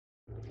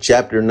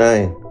Chapter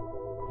 9,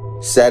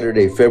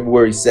 Saturday,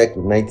 February 2nd,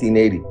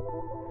 1980.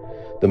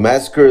 The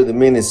massacre of the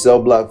men in cell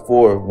block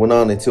 4 went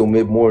on until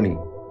mid-morning.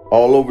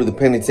 All over the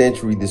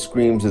penitentiary, the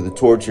screams of the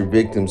torture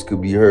victims could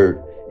be heard,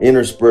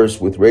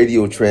 interspersed with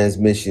radio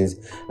transmissions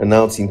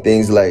announcing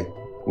things like,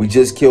 "We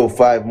just killed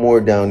 5 more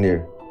down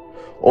there."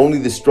 Only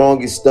the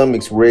strongest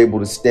stomachs were able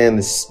to stand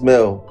the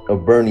smell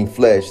of burning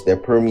flesh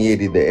that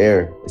permeated the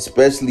air,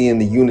 especially in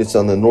the units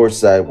on the north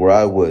side where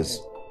I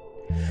was.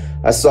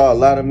 I saw a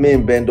lot of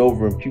men bend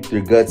over and puke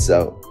their guts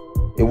out.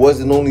 It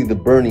wasn't only the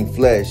burning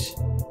flesh,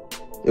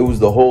 it was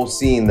the whole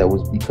scene that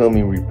was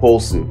becoming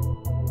repulsive,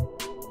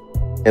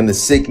 and the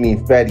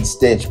sickening fatty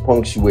stench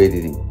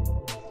punctuated it.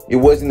 It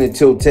wasn't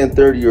until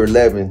 10:30 or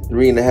 11,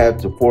 3.5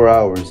 to 4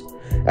 hours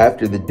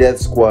after the death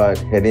squad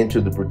had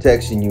entered the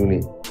protection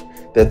unit,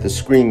 that the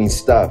screaming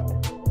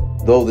stopped,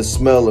 though the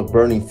smell of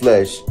burning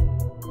flesh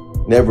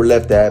never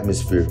left the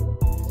atmosphere.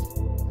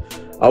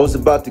 I was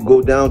about to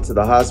go down to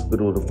the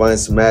hospital to find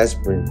some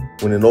aspirin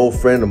when an old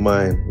friend of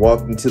mine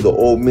walked into the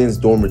old men's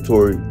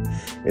dormitory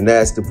and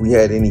asked if we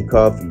had any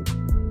coffee.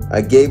 I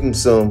gave him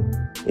some,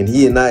 and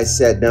he and I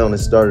sat down and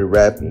started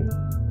rapping.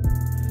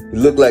 He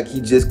looked like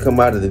he'd just come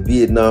out of the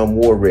Vietnam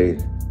War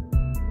raid.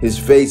 His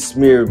face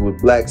smeared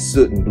with black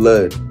soot and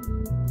blood.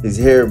 His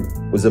hair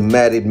was a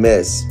matted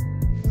mess.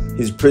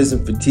 His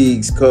prison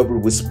fatigues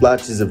covered with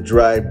splotches of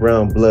dried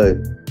brown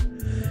blood.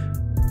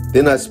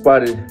 Then I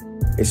spotted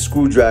a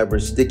screwdriver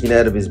sticking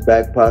out of his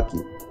back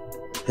pocket.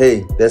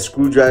 "Hey, that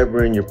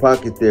screwdriver in your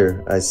pocket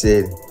there," I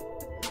said.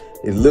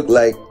 "It looked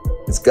like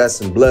it's got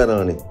some blood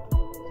on it."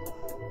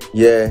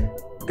 "Yeah,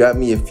 got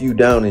me a few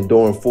down in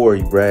Dorm 4,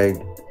 he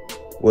bragged.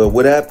 "Well,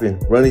 what happened?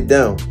 Run it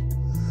down."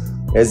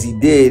 As he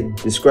did,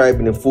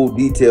 describing in full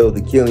detail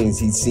the killings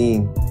he'd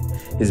seen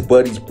his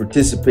buddies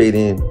participate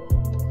in,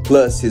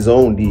 plus his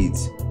own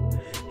deeds.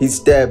 He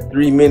stabbed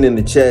 3 men in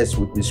the chest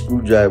with his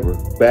screwdriver,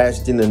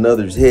 bashed in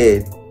another's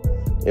head,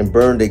 and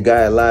burned a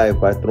guy alive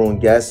by throwing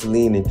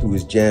gasoline into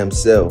his jammed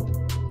cell.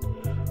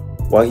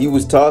 While he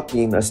was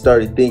talking, I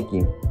started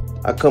thinking,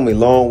 I come a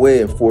long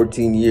way in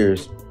 14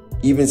 years.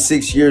 Even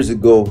 6 years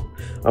ago,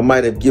 I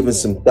might have given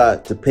some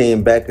thought to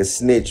paying back a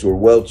snitch or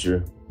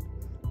welcher.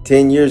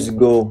 10 years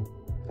ago,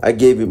 I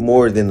gave it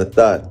more than a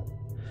thought.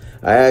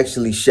 I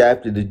actually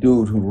shafted a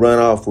dude who run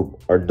off with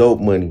our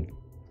dope money.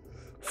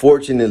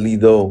 Fortunately,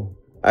 though,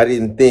 I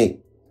didn't think.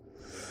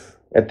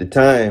 At the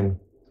time,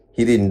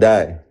 he didn't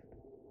die.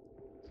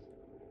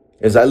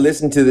 As I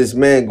listened to this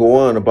man go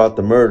on about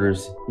the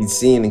murders he'd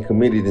seen and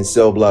committed in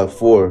cell block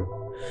 4,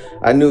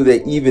 I knew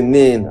that even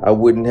then I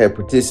wouldn't have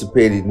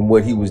participated in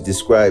what he was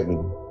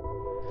describing.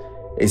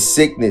 A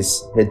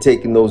sickness had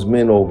taken those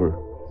men over,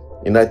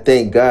 and I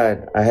thank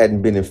God I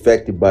hadn't been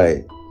infected by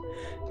it,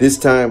 this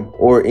time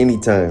or any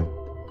time.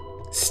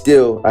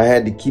 Still, I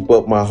had to keep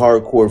up my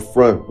hardcore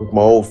front with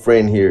my old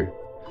friend here.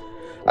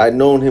 I'd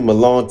known him a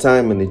long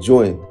time in the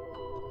joint,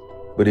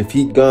 but if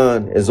he'd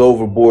gone as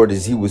overboard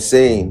as he was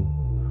saying,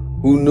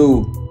 who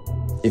knew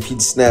if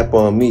he'd snap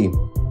on me?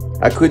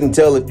 I couldn't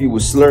tell if he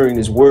was slurring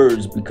his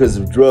words because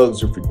of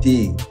drugs or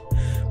fatigue,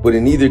 but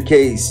in either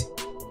case,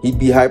 he'd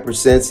be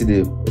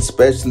hypersensitive,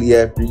 especially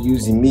after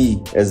using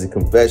me as a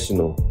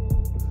confessional.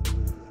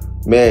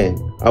 "Man,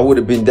 I would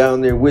have been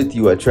down there with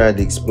you," I tried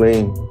to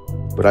explain,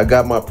 "but I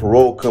got my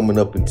parole coming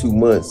up in 2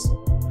 months.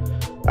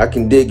 I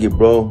can dig it,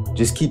 bro.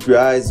 Just keep your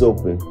eyes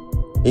open.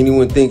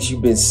 Anyone thinks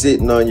you've been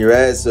sitting on your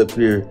ass up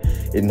here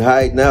and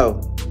hiding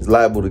out is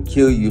liable to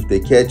kill you if they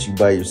catch you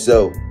by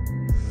yourself.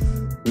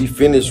 We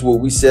finished what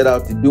we set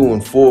out to do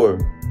in 4,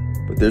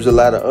 but there's a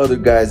lot of other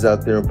guys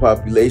out there in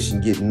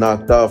population getting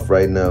knocked off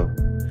right now.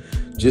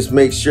 Just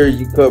make sure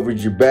you covered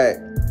your back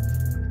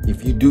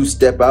if you do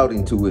step out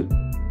into it."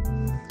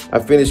 I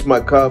finished my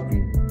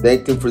coffee,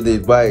 thanked him for the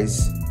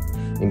advice,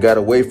 and got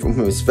away from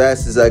him as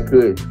fast as I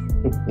could.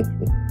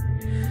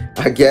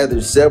 I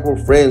gathered several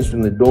friends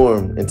from the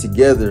dorm, and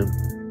together,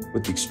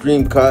 with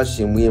extreme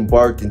caution, we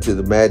embarked into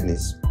the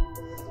madness.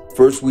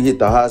 First, we hit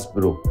the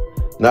hospital,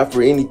 not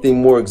for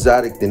anything more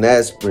exotic than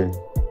aspirin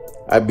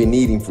I'd been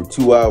eating for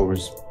 2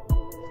 hours.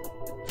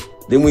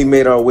 Then we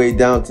made our way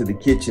down to the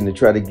kitchen to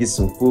try to get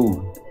some food.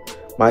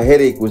 My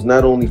headache was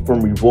not only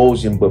from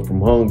revulsion, but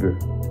from hunger.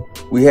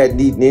 We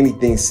hadn't eaten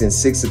anything since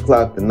 6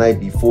 o'clock the night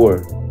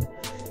before.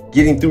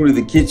 Getting through to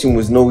the kitchen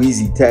was no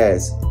easy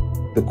task.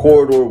 The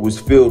corridor was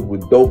filled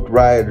with doped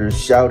rioters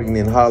shouting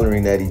and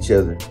hollering at each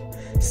other,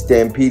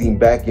 stampeding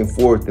back and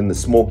forth in the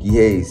smoky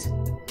haze.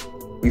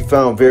 We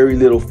found very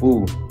little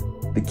food.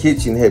 The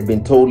kitchen had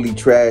been totally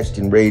trashed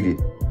and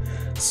raided.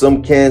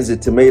 Some cans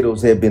of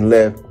tomatoes had been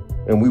left,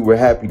 and we were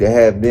happy to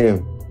have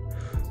them,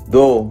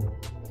 though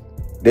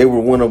they were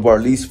one of our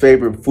least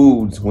favorite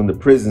foods when the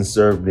prison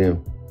served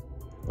them.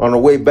 On our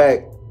way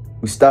back,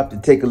 we stopped to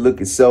take a look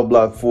at cell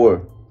block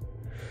 4.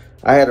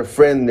 I had a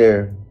friend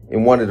there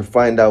and wanted to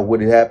find out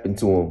what had happened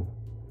to him.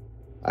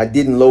 I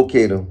didn't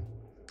locate him.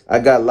 I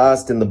got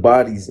lost in the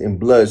bodies and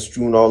blood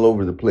strewn all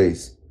over the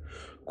place.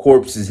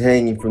 Corpses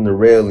hanging from the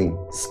railing,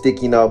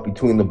 sticking out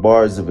between the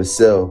bars of a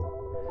cell.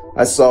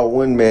 I saw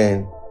one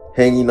man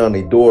hanging on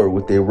a door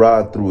with a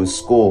rod through his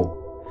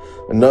skull,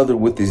 another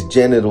with his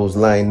genitals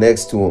lying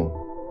next to him.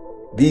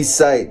 These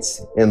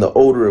sights and the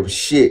odor of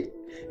shit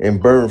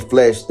and burned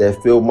flesh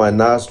that filled my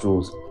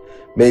nostrils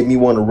made me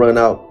want to run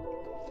out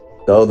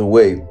the other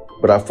way,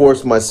 but I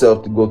forced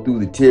myself to go through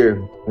the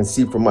tear and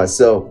see for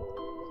myself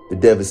the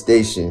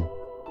devastation.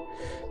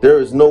 There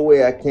is no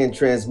way I can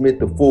transmit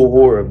the full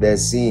horror of that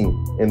scene,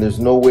 and there's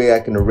no way I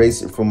can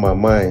erase it from my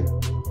mind.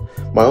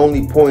 My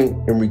only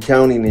point in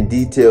recounting in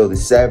detail the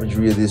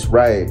savagery of this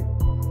riot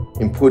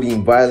and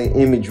putting violent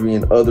imagery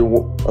in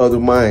other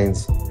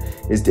minds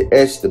is to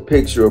etch the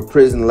picture of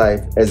prison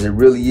life as it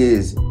really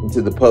is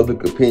into the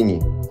public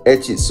opinion.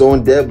 Etch it so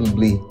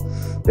indelibly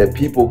that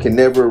people can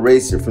never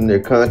erase it from their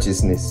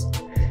consciousness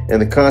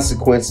and the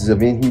consequences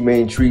of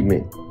inhumane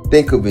treatment.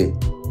 Think of it.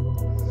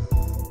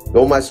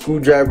 Though my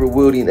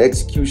screwdriver-wielding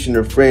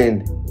executioner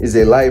friend is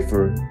a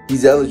lifer,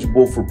 he's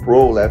eligible for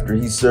parole after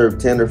he served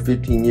 10 or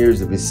 15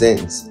 years of his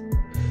sentence.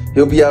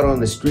 He'll be out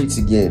on the streets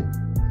again.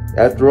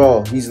 After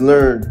all, he's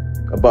learned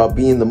about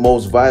being the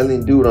most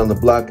violent dude on the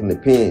block in the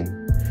pen,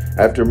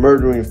 after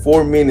murdering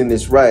 4 men in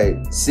this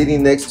riot,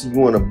 sitting next to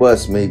you on a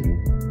bus maybe.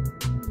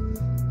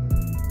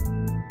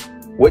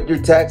 What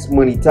your tax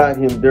money taught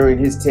him during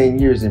his 10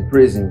 years in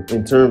prison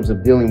in terms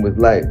of dealing with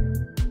life.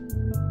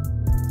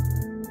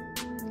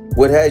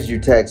 What has your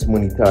tax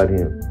money taught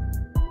him?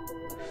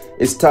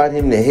 It's taught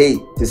him to hate,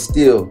 to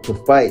steal, to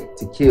fight,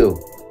 to kill.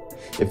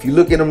 If you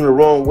look at him the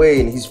wrong way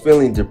and he's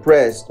feeling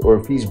depressed, or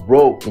if he's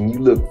broke and you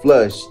look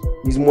flush,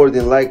 he's more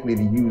than likely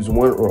to use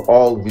one or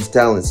all of his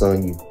talents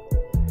on you.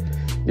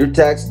 Your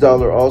tax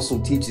dollar also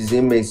teaches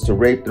inmates to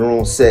rape their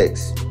own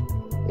sex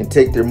and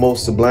take their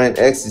most sublime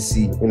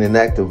ecstasy in an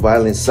act of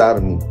violent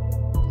sodomy.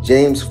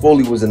 James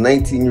Foley was a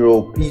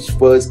 19-year-old peach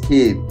fuzz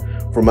kid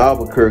from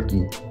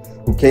Albuquerque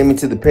who came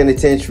into the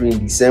penitentiary in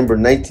December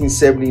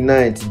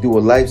 1979 to do a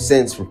life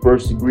sentence for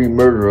first-degree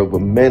murder of a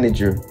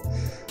manager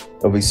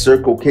of a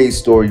Circle K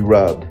store he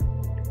robbed.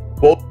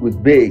 Foley was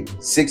big,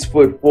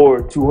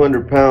 6'4",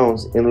 200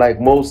 pounds, and like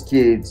most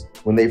kids,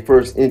 when they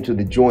first enter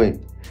the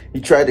joint,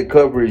 he tried to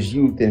cover his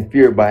youth and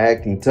fear by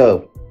acting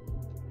tough.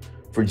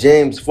 For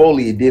James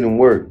Foley, it didn't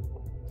work.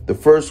 The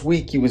first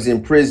week he was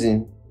in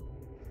prison,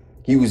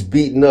 he was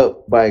beaten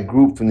up by a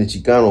group from the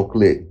Chicano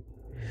clique.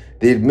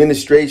 The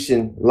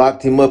administration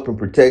locked him up in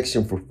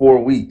protection for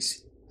 4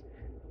 weeks,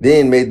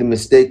 then made the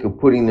mistake of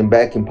putting him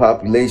back in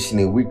population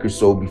a week or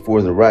so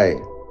before the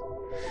riot.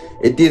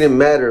 It didn't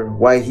matter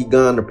why he'd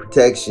gone to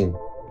protection.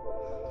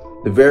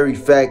 The very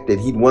fact that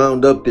he'd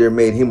wound up there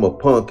made him a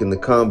punk in the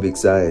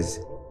convicts' eyes.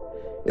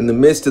 In the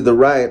midst of the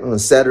riot on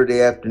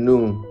Saturday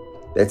afternoon,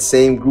 that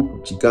same group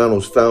of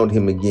Chicanos found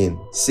him again,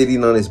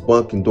 sitting on his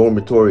bunk in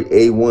dormitory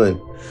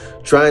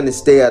A1, trying to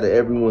stay out of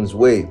everyone's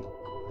way.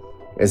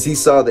 As he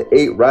saw the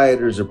 8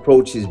 rioters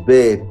approach his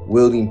bed,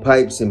 wielding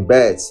pipes and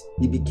bats,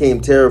 he became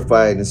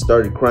terrified and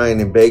started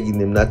crying and begging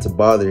them not to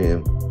bother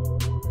him.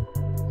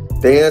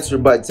 They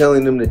answered by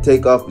telling him to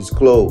take off his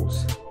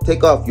clothes.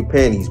 Take off your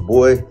panties,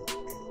 boy.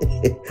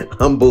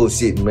 I'm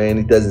bullshitting, man.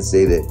 He doesn't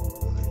say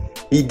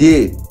that. He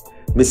did,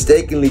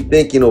 mistakenly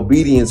thinking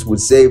obedience would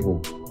save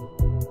him.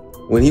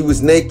 When he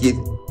was naked,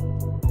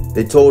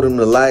 they told him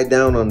to lie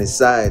down on his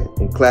side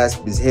and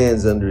clasp his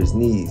hands under his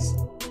knees.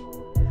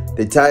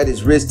 They tied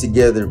his wrists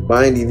together,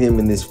 binding him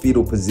in this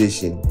fetal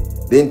position,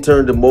 then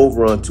turned him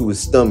over onto his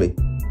stomach.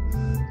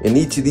 And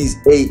each of these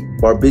 8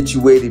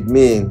 barbiturated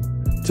men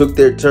took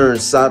their turn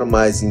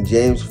sodomizing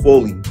James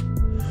Foley,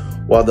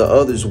 while the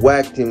others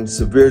whacked him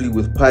severely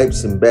with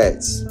pipes and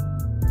bats.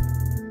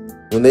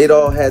 When they'd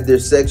all had their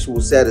sexual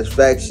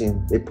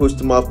satisfaction, they pushed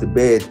him off the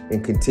bed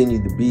and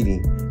continued the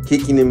beating,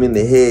 kicking him in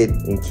the head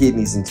and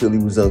kidneys until he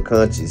was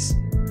unconscious.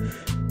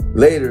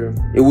 Later,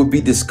 it would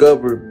be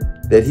discovered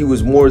that he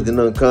was more than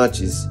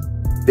unconscious.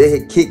 They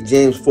had kicked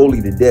James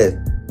Foley to death.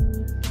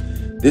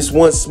 This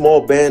once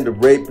small band of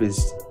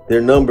rapists, their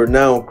number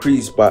now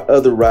increased by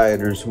other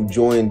rioters who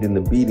joined in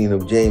the beating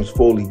of James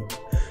Foley,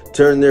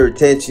 turned their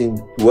attention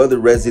to other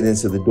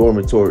residents of the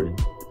dormitory.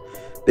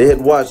 They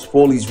had watched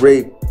Foley's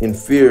rape in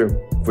fear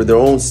for their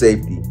own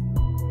safety.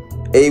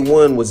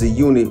 A1 was a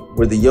unit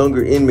where the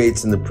younger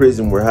inmates in the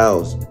prison were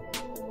housed.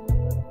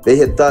 They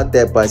had thought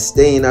that by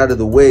staying out of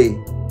the way,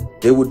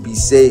 they would be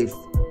safe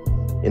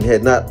and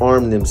had not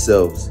armed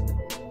themselves.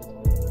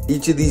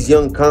 Each of these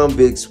young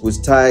convicts was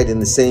tied in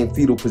the same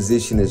fetal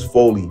position as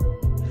Foley.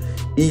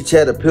 Each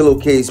had a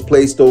pillowcase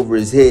placed over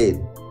his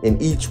head, and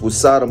each was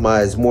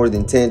sodomized more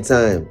than 10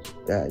 times.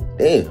 God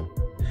damn.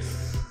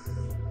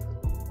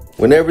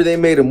 Whenever they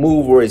made a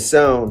move or a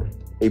sound,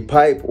 a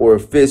pipe or a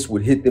fist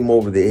would hit them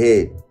over the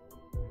head.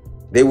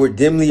 They were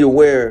dimly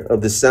aware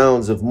of the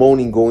sounds of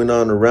moaning going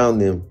on around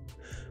them,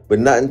 but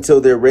not until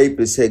their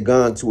rapist had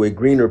gone to a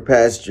greener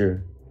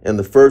pasture and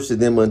the first of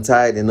them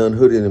untied and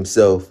unhooded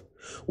himself,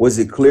 was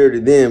it clear to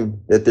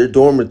them that their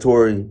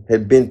dormitory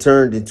had been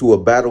turned into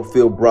a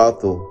battlefield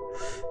brothel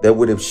that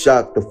would have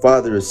shocked the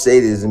father of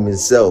sadism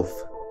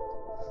himself.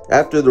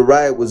 After the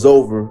riot was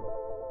over,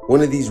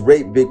 one of these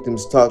rape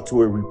victims talked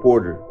to a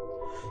reporter.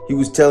 He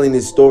was telling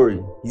his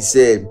story. He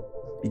said,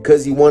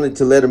 because he wanted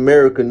to let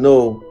America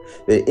know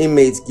that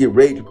inmates get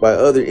raped by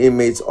other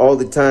inmates all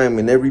the time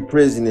in every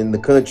prison in the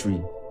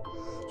country.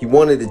 He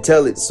wanted to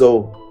tell it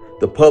so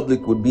the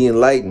public would be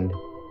enlightened.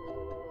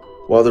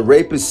 While the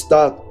rapists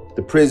stalked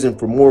the prison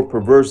for more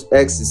perverse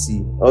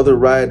ecstasy, other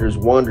rioters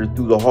wandered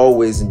through the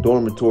hallways and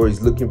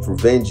dormitories looking for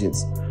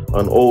vengeance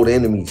on old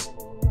enemies.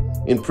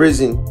 In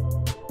prison,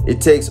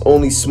 it takes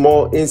only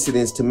small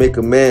incidents to make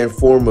a man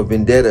form a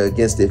vendetta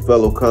against a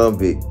fellow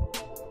convict.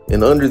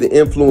 And under the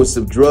influence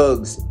of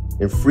drugs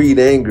and freed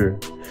anger,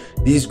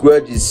 these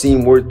grudges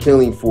seem worth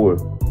killing for.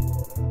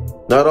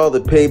 Not all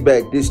the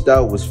payback dished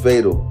out was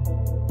fatal,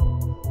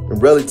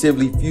 and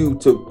relatively few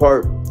took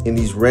part in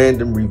these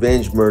random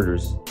revenge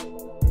murders.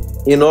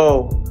 In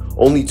all,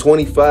 only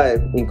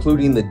 25,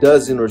 including the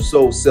dozen or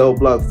so Cell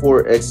Block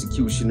 4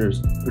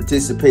 executioners,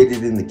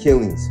 participated in the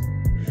killings,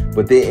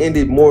 but they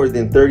ended more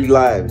than 30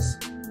 lives.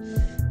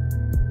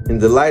 In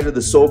the light of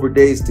the sober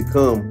days to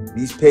come,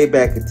 these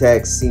payback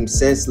attacks seem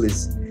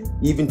senseless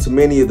even to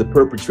many of the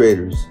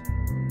perpetrators.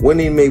 One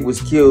inmate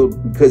was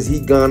killed because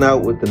he'd gone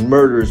out with the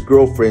murderer's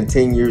girlfriend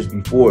 10 years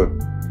before.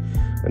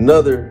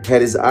 Another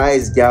had his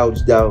eyes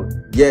gouged out,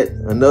 yet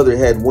another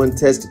had one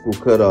testicle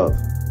cut off.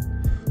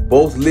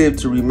 Both lived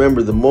to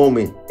remember the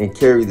moment and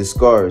carry the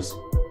scars.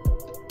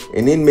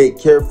 An inmate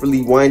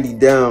carefully winding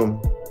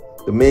down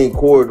the main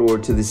corridor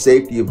to the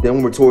safety of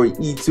dormitory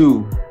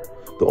E2,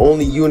 the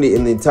only unit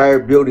in the entire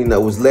building that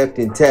was left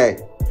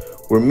intact,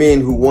 where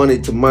men who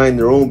wanted to mind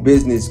their own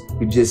business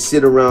could just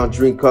sit around,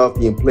 drink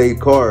coffee, and play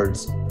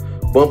cards,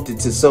 bumped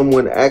into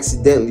someone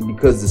accidentally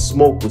because the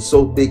smoke was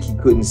so thick he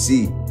couldn't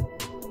see.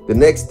 The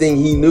next thing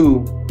he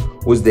knew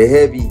was the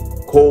heavy,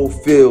 cold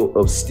feel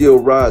of steel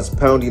rods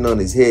pounding on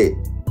his head.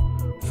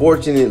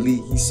 Fortunately,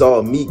 he saw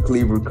a meat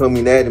cleaver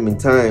coming at him in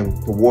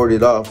time to ward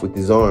it off with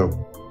his arm.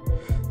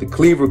 The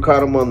cleaver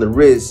caught him on the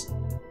wrist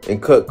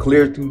and cut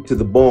clear through to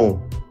the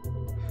bone.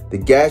 The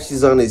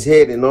gashes on his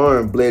head and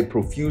arm bled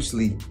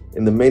profusely,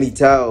 and the many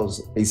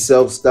towels a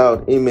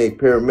self-styled inmate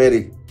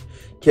paramedic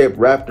kept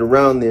wrapped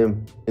around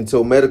them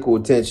until medical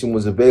attention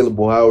was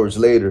available hours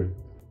later.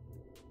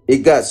 It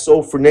got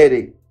so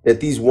frenetic that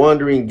these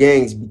wandering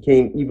gangs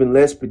became even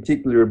less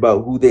particular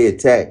about who they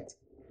attacked.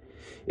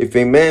 If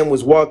a man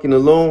was walking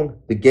alone,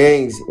 the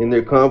gangs, in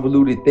their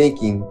convoluted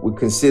thinking, would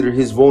consider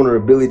his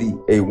vulnerability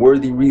a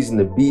worthy reason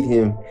to beat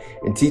him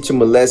and teach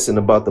him a lesson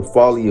about the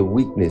folly of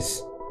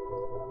weakness.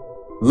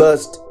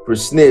 Lust for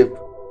sniff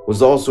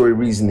was also a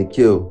reason to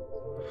kill.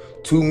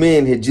 Two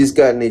men had just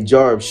gotten a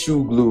jar of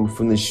shoe glue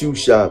from the shoe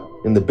shop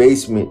in the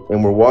basement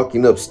and were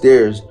walking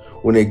upstairs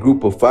when a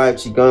group of 5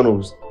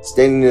 Chicanos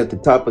standing at the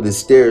top of the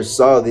stairs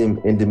saw them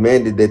and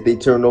demanded that they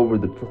turn over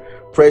the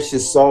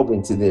precious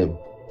solvent to them.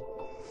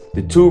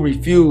 The two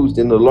refused,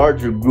 and the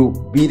larger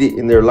group beat it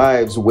in their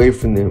lives away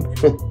from them.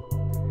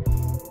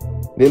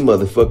 Them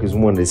motherfuckers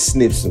wanted to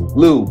sniff some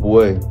glue,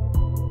 boy.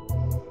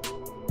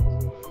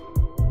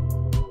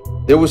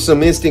 There was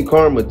some instant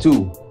karma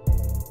too.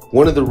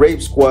 One of the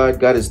rape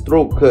squad got his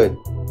throat cut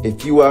a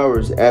few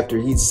hours after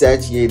he'd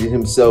satiated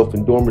himself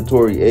in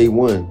dormitory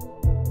A1.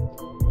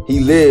 He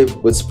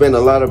lived, but spent a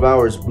lot of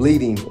hours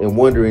bleeding and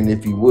wondering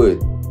if he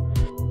would.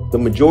 The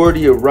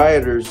majority of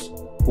rioters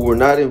who were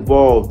not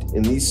involved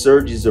in these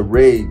surges of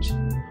rage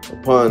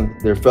upon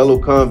their fellow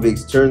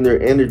convicts turned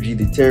their energy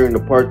to tearing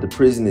apart the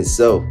prison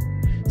itself,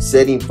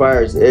 setting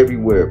fires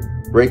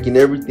everywhere, breaking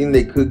everything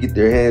they could get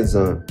their hands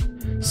on.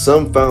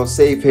 Some found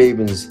safe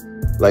havens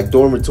like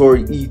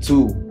dormitory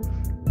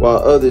E2, while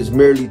others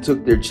merely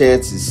took their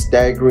chances,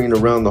 staggering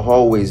around the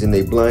hallways in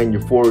a blind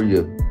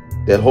euphoria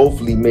that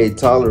hopefully made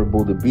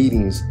tolerable the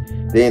beatings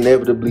they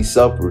inevitably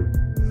suffered.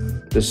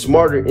 The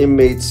smarter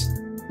inmates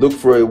looked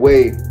for a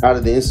way out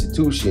of the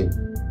institution.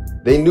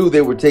 They knew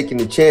they were taking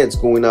a chance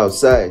going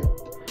outside.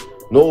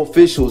 No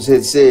officials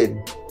had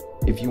said,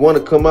 "If you want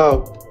to come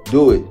out,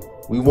 do it.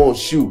 We won't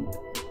shoot."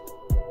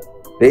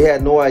 They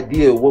had no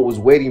idea what was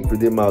waiting for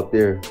them out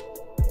there,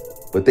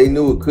 but they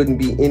knew it couldn't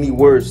be any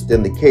worse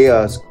than the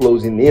chaos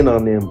closing in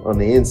on them on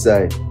the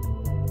inside.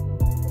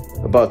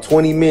 About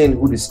 20 men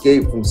who'd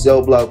escaped from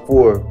Cell Block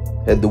 4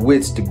 had the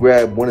wits to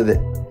grab one of the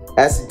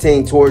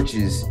acetane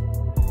torches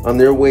on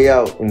their way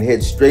out and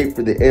head straight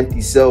for the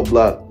empty cell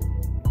block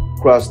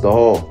across the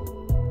hall.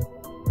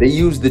 They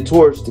used the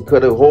torch to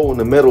cut a hole in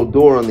the metal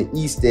door on the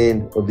east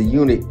end of the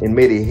unit and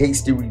made a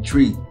hasty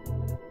retreat,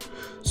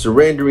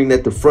 surrendering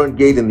at the front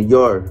gate in the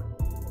yard.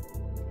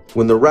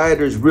 When the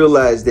rioters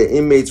realized that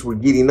inmates were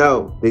getting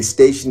out, they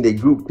stationed a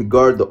group to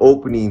guard the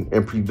opening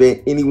and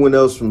prevent anyone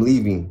else from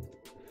leaving.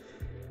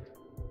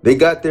 They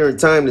got there in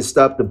time to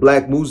stop the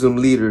black Muslim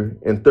leader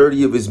and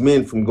 30 of his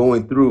men from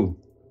going through.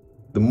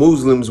 The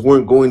Muslims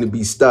weren't going to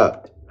be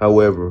stopped,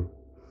 however.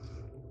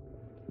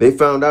 They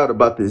found out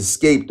about the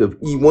escape of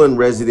E1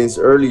 residents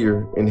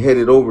earlier and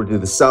headed over to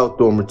the South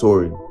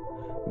Dormitory.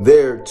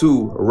 There,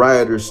 too, a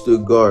rioter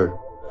stood guard.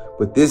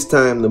 But this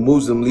time, the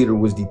Muslim leader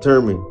was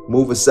determined.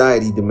 "Move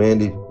aside," he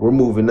demanded. "We're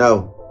moving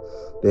out."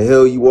 "The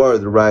hell you are,"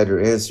 the rioter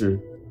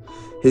answered,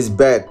 his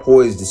bat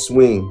poised to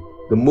swing.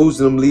 the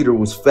Muslim leader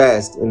was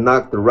fast and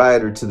knocked the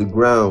rioter to the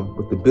ground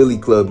with the billy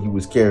club he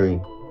was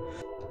carrying.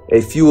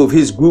 A few of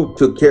his group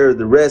took care of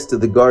the rest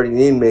of the guarding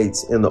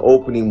inmates and the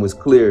opening was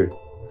cleared.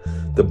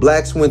 The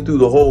blacks went through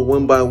the hole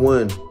one by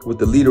one, with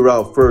the leader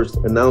out first,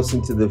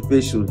 announcing to the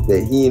officials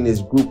that he and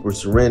his group were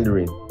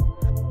surrendering.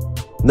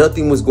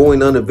 Nothing was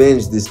going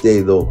unavenged this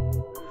day though.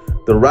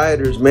 The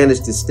rioters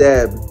managed to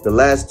stab the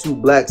last two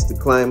blacks to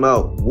climb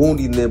out,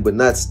 wounding them but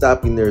not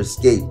stopping their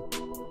escape.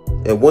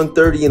 At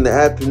 1:30 in the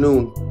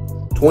afternoon,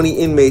 20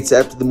 inmates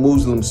after the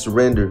Muslims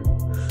surrendered.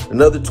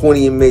 Another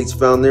 20 inmates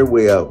found their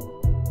way out.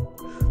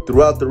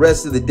 Throughout the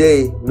rest of the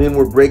day, men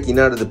were breaking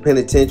out of the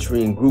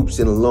penitentiary in groups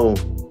and alone,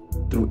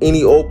 through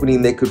any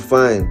opening they could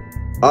find,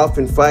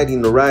 often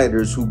fighting the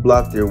rioters who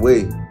blocked their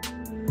way.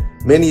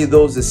 Many of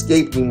those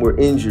escaping were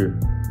injured,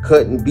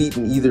 cut and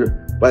beaten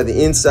either by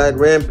the inside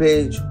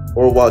rampage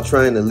or while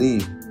trying to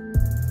leave.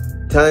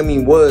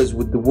 Timing was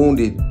with the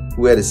wounded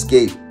who had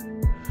escaped.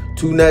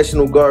 Two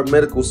National Guard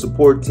medical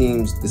support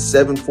teams, the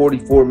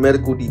 744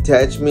 Medical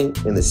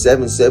Detachment and the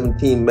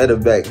 717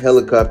 Medevac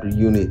Helicopter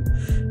Unit,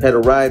 had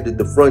arrived at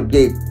the front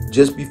gate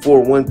just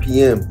before 1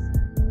 p.m.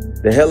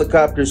 The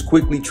helicopters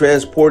quickly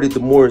transported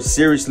the more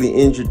seriously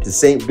injured to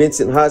St.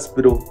 Vincent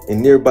Hospital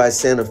in nearby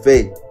Santa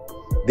Fe,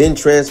 then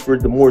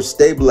transferred the more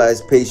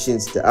stabilized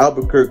patients to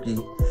Albuquerque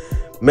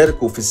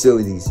medical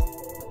facilities.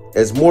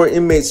 As more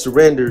inmates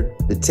surrendered,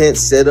 the tents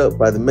set up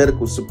by the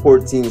medical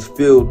support teams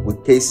filled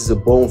with cases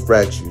of bone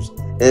fractures,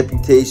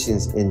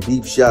 amputations, and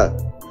deep shock.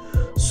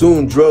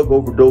 Soon, drug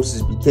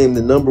overdoses became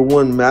the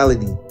 #1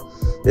 malady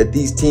that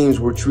these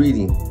teams were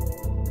treating.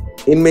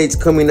 Inmates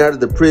coming out of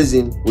the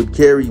prison would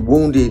carry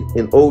wounded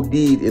and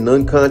OD'd and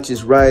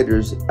unconscious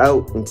rioters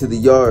out into the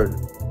yard,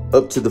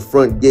 up to the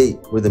front gate,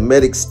 where the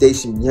medics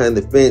stationed behind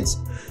the fence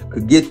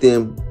could get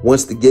them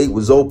once the gate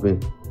was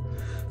open.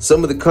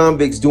 Some of the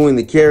convicts doing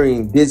the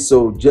carrying did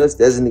so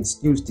just as an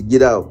excuse to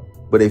get out,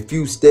 but a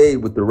few stayed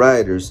with the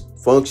rioters,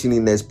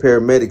 functioning as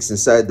paramedics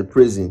inside the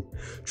prison,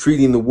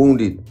 treating the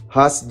wounded,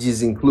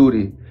 hostages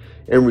included,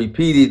 and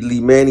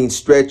repeatedly manning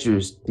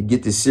stretchers to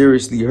get the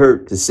seriously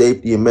hurt to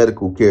safety and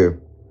medical care.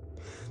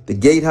 The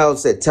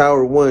gatehouse at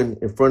Tower 1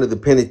 in front of the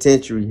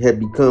penitentiary had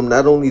become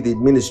not only the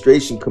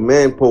administration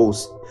command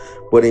post,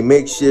 but a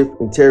makeshift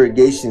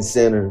interrogation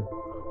center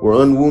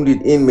where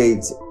unwounded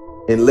inmates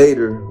and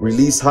later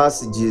released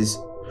hostages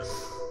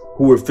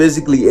who were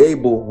physically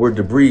able were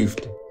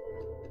debriefed.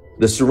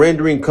 The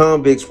surrendering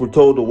convicts were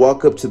told to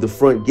walk up to the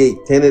front gate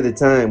 10 at a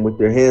time with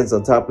their hands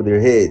on top of their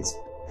heads.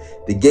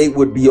 The gate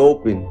would be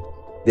open.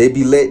 They'd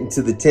be let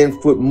into the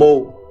 10-foot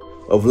moat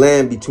of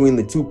land between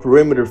the two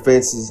perimeter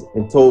fences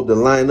and told to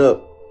line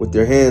up with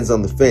their hands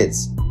on the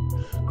fence.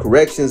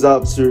 Corrections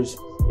officers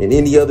and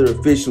any other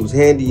officials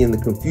handy in the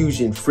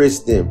confusion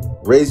frisked them.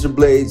 Razor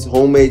blades,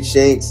 homemade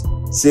shanks,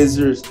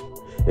 scissors,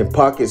 and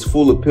pockets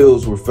full of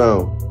pills were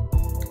found.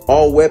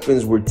 All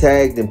weapons were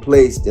tagged and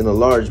placed in a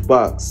large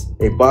box,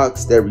 a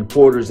box that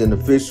reporters and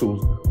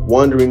officials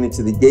wandering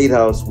into the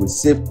gatehouse would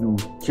sift through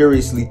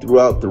curiously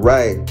throughout the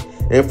riot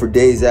and for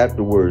days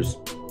afterwards.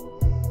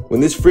 When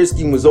this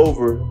frisking was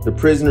over, the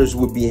prisoners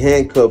would be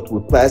handcuffed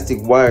with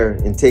plastic wire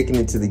and taken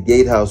into the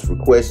gatehouse for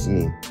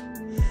questioning.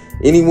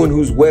 Anyone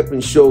whose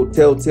weapon showed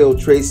telltale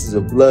traces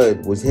of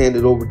blood was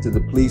handed over to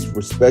the police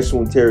for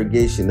special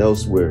interrogation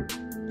elsewhere.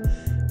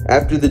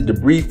 After the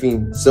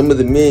debriefing, some of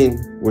the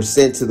men were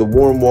sent to the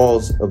warm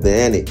walls of the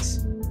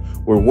annex,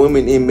 where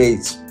women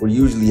inmates were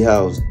usually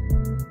housed.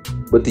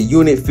 But the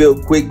unit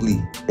filled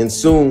quickly, and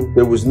soon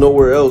there was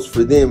nowhere else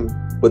for them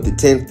but the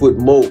 10-foot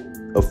moat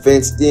of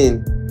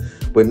fenced-in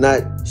but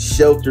not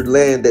sheltered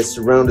land that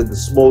surrounded the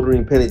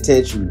smoldering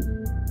penitentiary.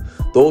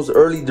 Those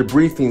early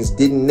debriefings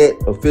didn't net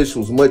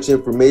officials much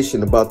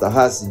information about the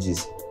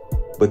hostages,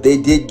 but they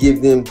did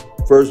give them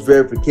first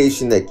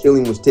verification that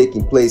killing was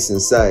taking place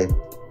inside.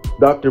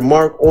 Dr.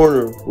 Mark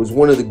Orner was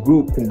one of the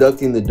group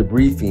conducting the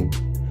debriefing.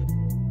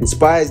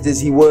 Despised as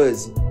he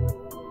was,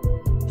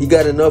 he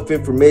got enough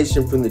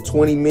information from the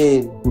 20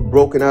 men who'd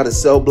broken out of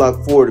cell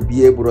block 4 to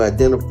be able to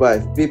identify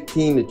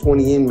 15 to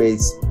 20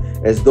 inmates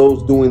as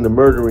those doing the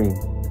murdering,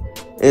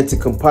 and to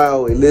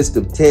compile a list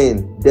of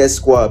 10 death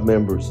squad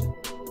members.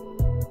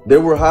 There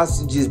were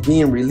hostages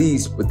being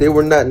released, but they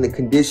were not in a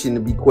condition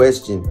to be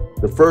questioned.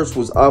 The first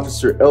was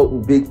Officer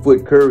Elton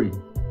Bigfoot Curry.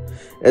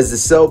 As the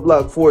cell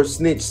block 4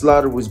 snitch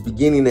slaughter was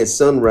beginning at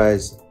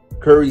sunrise,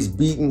 Curry's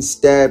beaten,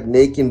 stabbed,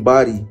 naked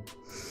body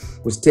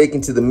was taken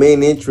to the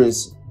main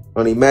entrance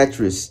on a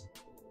mattress.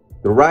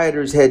 The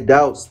rioters had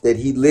doubts that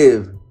he'd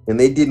live, and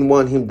they didn't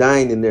want him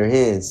dying in their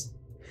hands.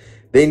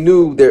 They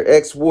knew their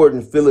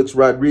ex-warden Felix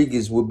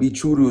Rodriguez would be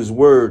true to his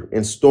word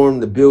and storm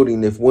the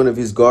building if one of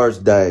his guards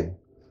died.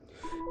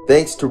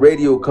 Thanks to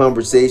radio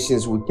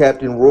conversations with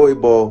Captain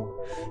Roybal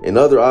and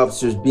other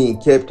officers being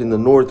kept in the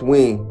North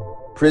Wing,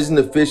 prison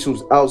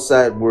officials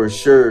outside were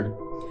assured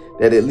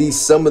that at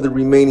least some of the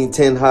remaining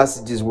 10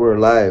 hostages were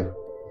alive.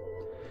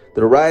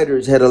 The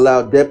rioters had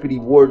allowed Deputy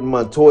Warden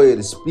Montoya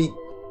to speak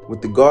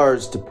with the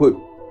guards to put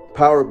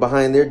power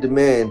behind their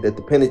demand that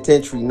the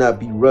penitentiary not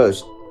be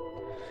rushed.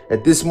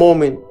 At this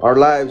moment, our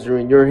lives are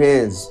in your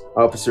hands,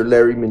 Officer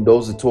Larry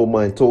Mendoza told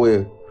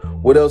Montoya.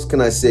 What else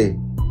can I say?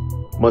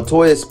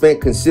 Montoya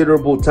spent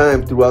considerable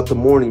time throughout the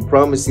morning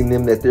promising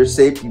them that their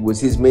safety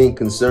was his main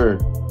concern,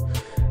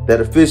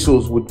 that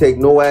officials would take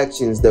no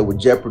actions that would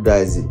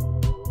jeopardize it.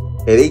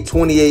 At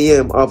 8:20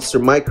 a.m., Officer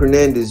Mike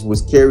Hernandez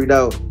was carried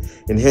out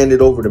and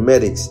handed over to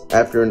medics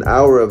after an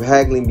hour of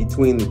haggling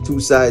between the two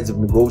sides of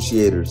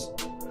negotiators.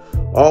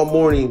 All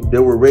morning,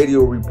 there were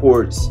radio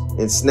reports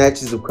and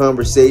snatches of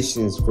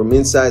conversations from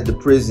inside the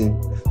prison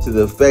to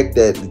the effect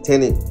that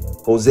Lieutenant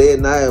Jose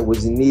Anaya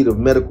was in need of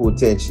medical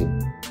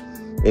attention.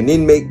 An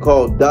inmate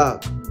called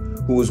Doc,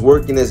 who was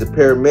working as a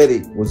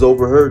paramedic, was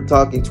overheard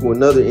talking to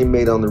another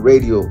inmate on the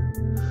radio.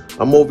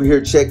 "I'm over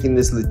here checking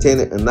this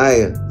Lieutenant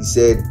Anaya," he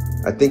said.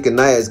 "I think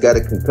Anaya's got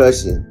a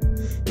concussion,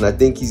 and I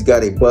think he's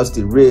got a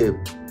busted rib,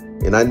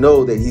 and I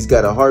know that he's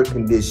got a heart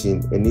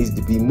condition and needs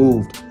to be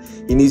moved.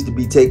 He needs to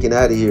be taken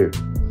out of here."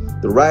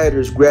 The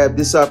rioters grabbed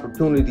this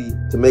opportunity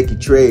to make a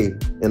trade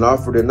and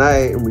offered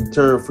Anaya in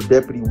return for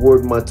Deputy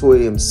Warden Montoya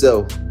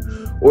himself,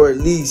 or at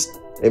least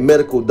a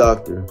medical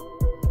doctor.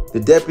 The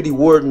Deputy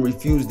Warden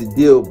refused the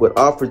deal but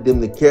offered them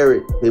the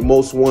carrot they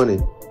most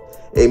wanted,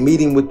 a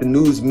meeting with the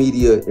news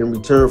media in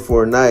return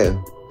for Anaya.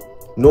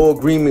 No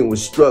agreement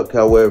was struck,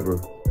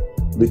 however.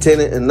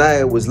 Lieutenant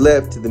Anaya was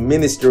left to the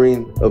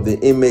ministering of the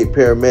inmate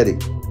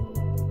paramedic.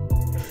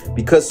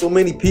 Because so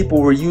many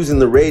people were using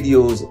the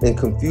radios and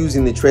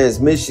confusing the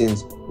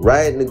transmissions,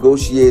 riot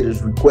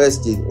negotiators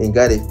requested and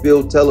got a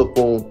field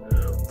telephone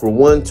for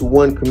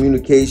one-to-one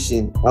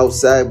communication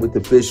outside with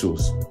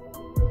officials.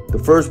 The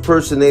first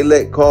person they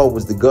let call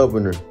was the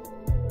governor.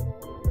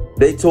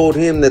 They told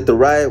him that the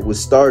riot was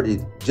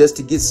started just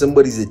to get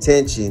somebody's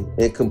attention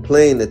and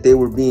complained that they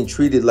were being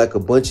treated like a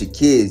bunch of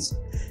kids,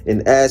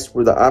 and asked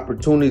for the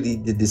opportunity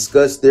to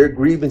discuss their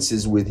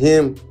grievances with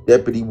him,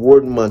 Deputy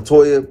Warden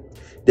Montoya,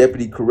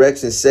 Deputy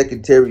Corrections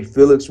Secretary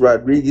Felix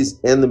Rodriguez,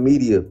 and the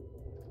media.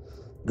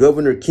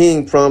 Governor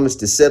King promised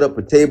to set up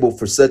a table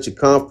for such a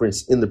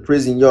conference in the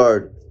prison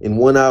yard in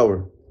 1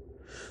 hour.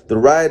 The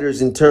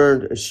rioters in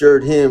turn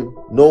assured him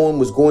no one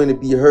was going to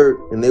be hurt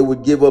and they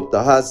would give up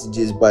the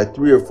hostages by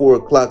 3 or 4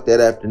 o'clock that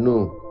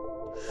afternoon.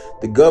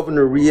 The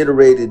governor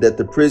reiterated that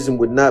the prison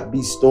would not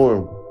be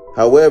stormed.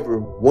 However,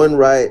 one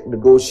riot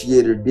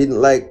negotiator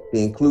didn't like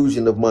the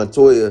inclusion of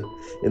Montoya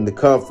in the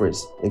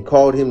conference and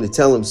called him to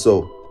tell him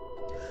so.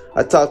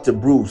 "I talked to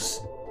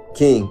Bruce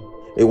King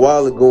a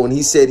while ago and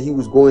he said he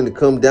was going to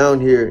come down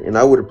here and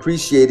I would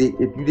appreciate it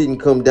if you didn't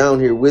come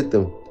down here with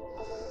him."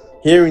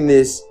 Hearing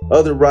this,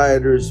 other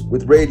rioters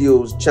with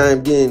radios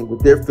chimed in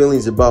with their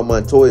feelings about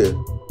Montoya.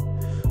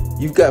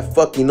 "You've got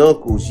fucking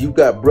uncles, you've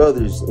got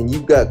brothers, and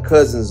you've got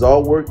cousins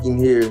all working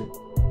here,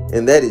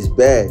 and that is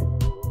bad."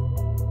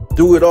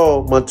 Through it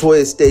all,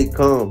 Montoya stayed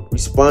calm,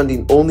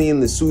 responding only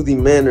in the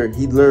soothing manner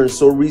he'd learned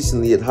so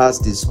recently at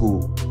hostage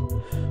school.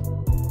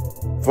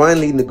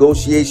 Finally,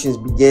 negotiations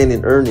began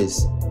in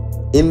earnest.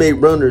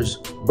 Inmate runners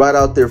brought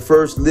out their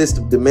first list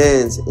of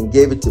demands and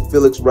gave it to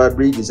Felix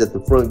Rodriguez at the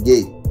front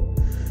gate.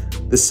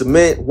 The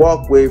cement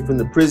walkway from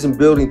the prison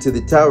building to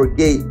the tower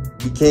gate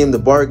became the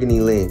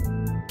bargaining lane.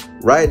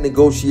 Riot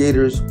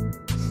negotiators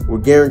were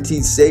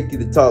guaranteed safety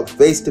to talk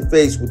face to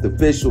face with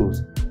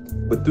officials,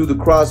 but through the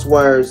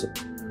crosswires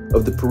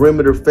of the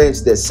perimeter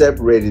fence that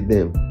separated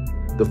them.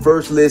 The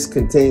first list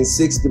contained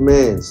 6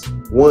 demands.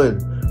 1.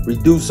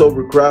 Reduce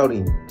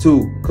overcrowding.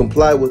 2.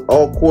 Comply with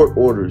all court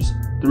orders.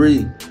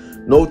 3.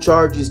 No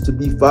charges to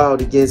be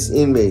filed against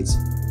inmates.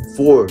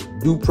 4.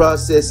 Due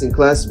process and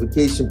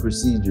classification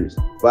procedures.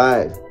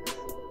 5.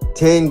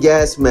 10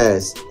 gas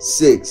masks.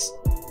 6.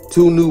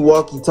 2 new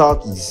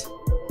walkie-talkies.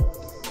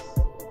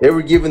 They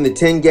were given the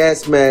 10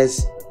 gas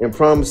masks and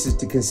promises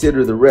to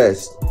consider the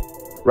rest.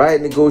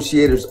 Riot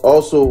negotiators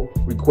also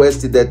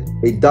requested that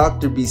a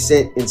doctor be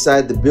sent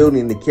inside the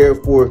building to care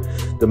for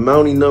the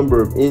mounting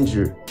number of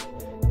injured.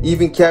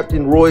 Even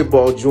Captain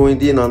Roybal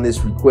joined in on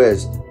this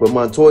request, but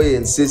Montoya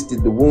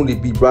insisted the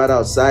wounded be brought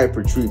outside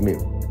for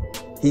treatment.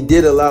 He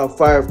did allow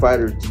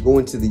firefighters to go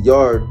into the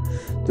yard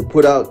to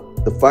put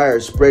out the fire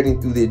spreading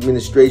through the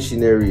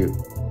administration area.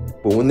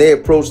 But when they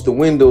approached the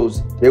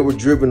windows, they were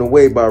driven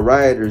away by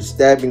rioters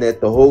stabbing at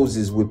the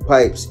hoses with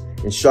pipes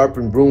and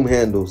sharpened broom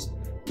handles,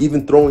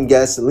 even throwing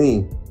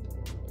gasoline.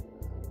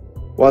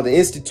 While the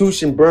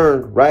institution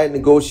burned, riot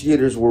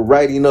negotiators were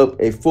writing up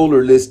a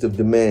fuller list of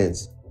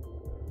demands.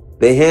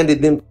 They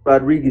handed them to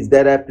Rodriguez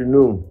that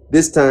afternoon.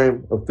 This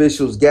time,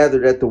 officials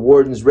gathered at the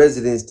warden's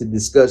residence to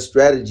discuss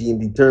strategy and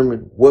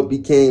determine what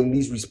became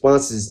these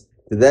responses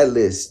to that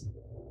list.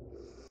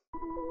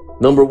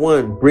 Number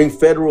 1, bring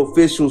federal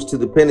officials to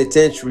the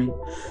penitentiary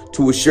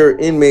to assure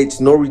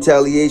inmates no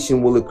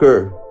retaliation will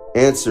occur.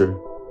 Answer: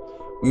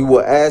 we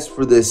will ask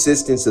for the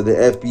assistance of the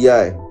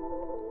FBI.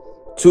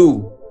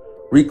 2,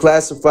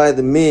 reclassify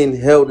the men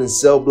held in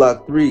cell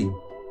block 3.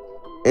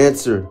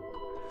 Answer: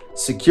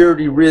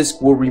 security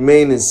risk will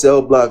remain in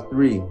cell block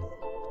 3.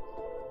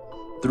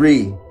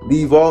 3,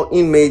 leave all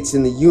inmates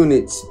in the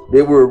units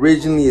they were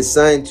originally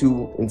assigned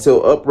to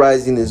until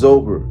uprising is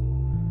over.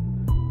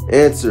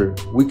 Answer: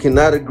 we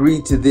cannot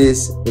agree to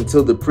this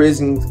until the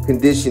prison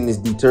condition is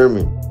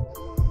determined.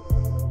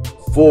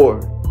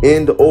 4.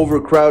 End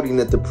overcrowding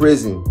at the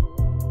prison.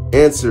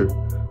 Answer: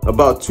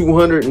 about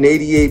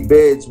 288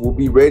 beds will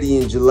be ready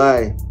in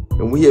July,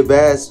 and we have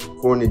asked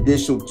for an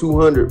additional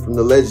 200 from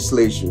the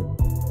legislature.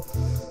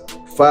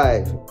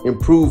 5.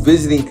 Improve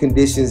visiting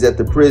conditions at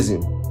the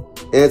prison.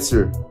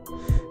 Answer: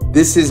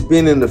 this has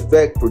been in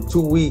effect for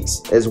 2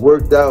 weeks as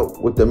worked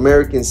out with the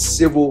American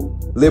Civil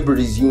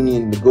Liberties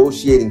Union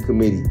Negotiating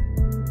Committee.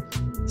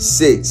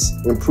 6.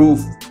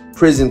 Improve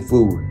prison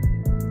food.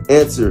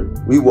 Answer: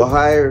 we will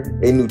hire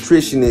a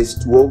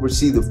nutritionist to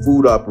oversee the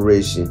food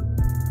operation.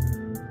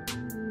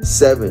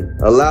 7.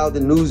 Allow the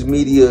news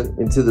media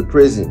into the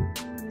prison.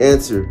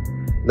 Answer: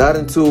 not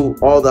until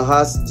all the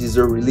hostages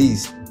are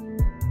released.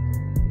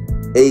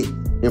 8.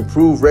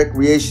 Improve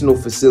recreational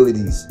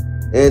facilities.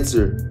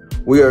 Answer: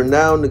 we are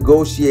now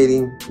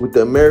negotiating with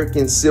the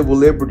American Civil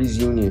Liberties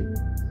Union.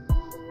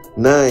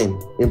 9.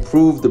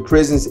 Improve the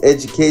prison's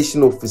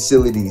educational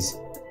facilities.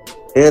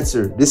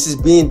 Answer: this is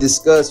being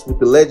discussed with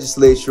the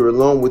legislature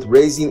along with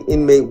raising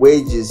inmate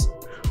wages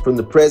from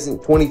the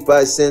present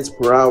 25 cents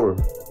per hour.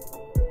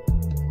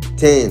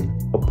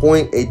 10.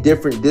 Appoint a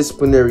different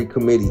disciplinary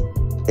committee.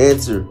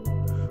 Answer: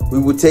 we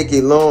will take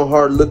a long,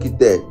 hard look at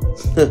that.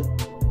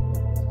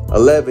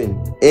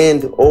 11.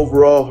 End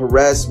overall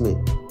harassment.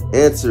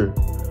 Answer: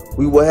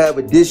 we will have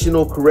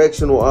additional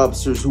correctional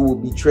officers who will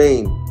be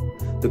trained.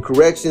 The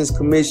Corrections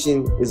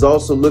Commission is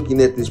also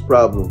looking at this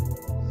problem.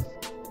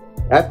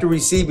 After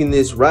receiving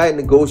this, riot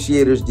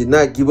negotiators did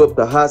not give up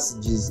the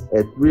hostages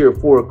at 3 or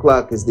 4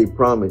 o'clock as they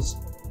promised.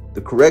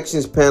 The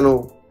corrections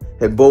panel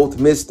had both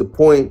missed the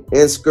point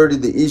and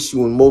skirted the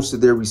issue in most of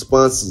their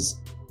responses.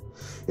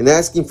 In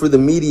asking for the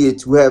media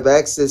to have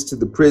access to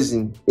the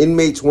prison,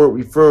 inmates weren't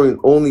referring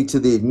only to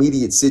the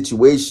immediate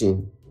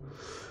situation,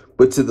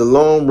 but to the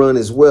long run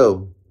as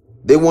well.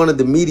 They wanted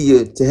the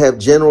media to have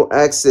general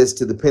access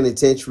to the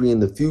penitentiary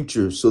in the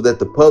future so that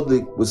the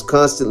public was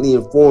constantly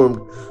informed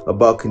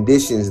about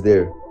conditions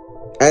there.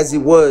 As it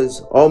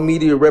was, all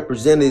media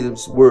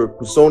representatives were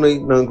persona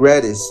non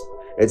gratis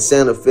at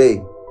Santa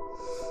Fe.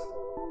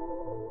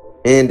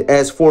 And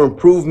as for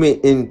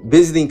improvement in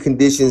visiting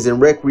conditions and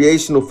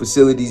recreational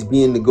facilities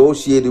being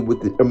negotiated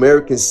with the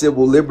American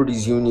Civil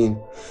Liberties Union,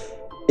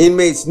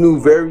 inmates knew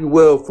very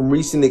well from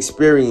recent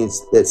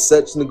experience that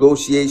such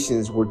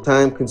negotiations were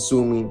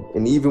time-consuming,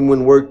 and even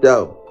when worked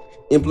out,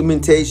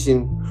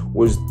 implementation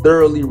was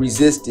thoroughly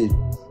resisted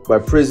by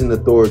prison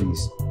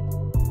authorities.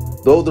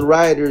 Though the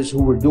rioters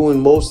who were doing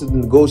most of the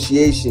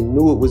negotiation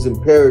knew it was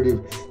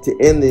imperative to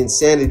end the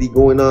insanity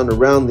going on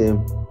around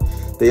them,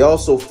 they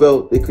also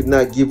felt they could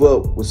not give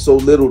up with so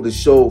little to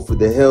show for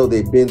the hell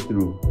they'd been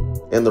through,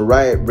 and the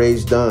riot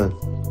raged on.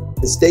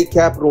 The state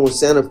capitol in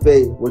Santa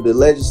Fe, where the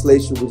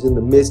legislature was in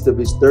the midst of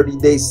its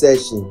 30-day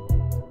session,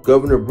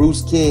 Governor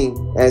Bruce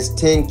King asked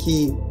 10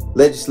 key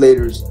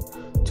legislators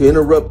to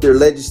interrupt their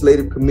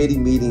legislative committee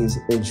meetings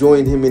and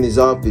join him in his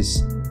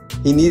office.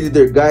 He needed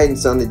their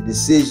guidance on the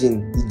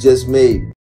decision he just made.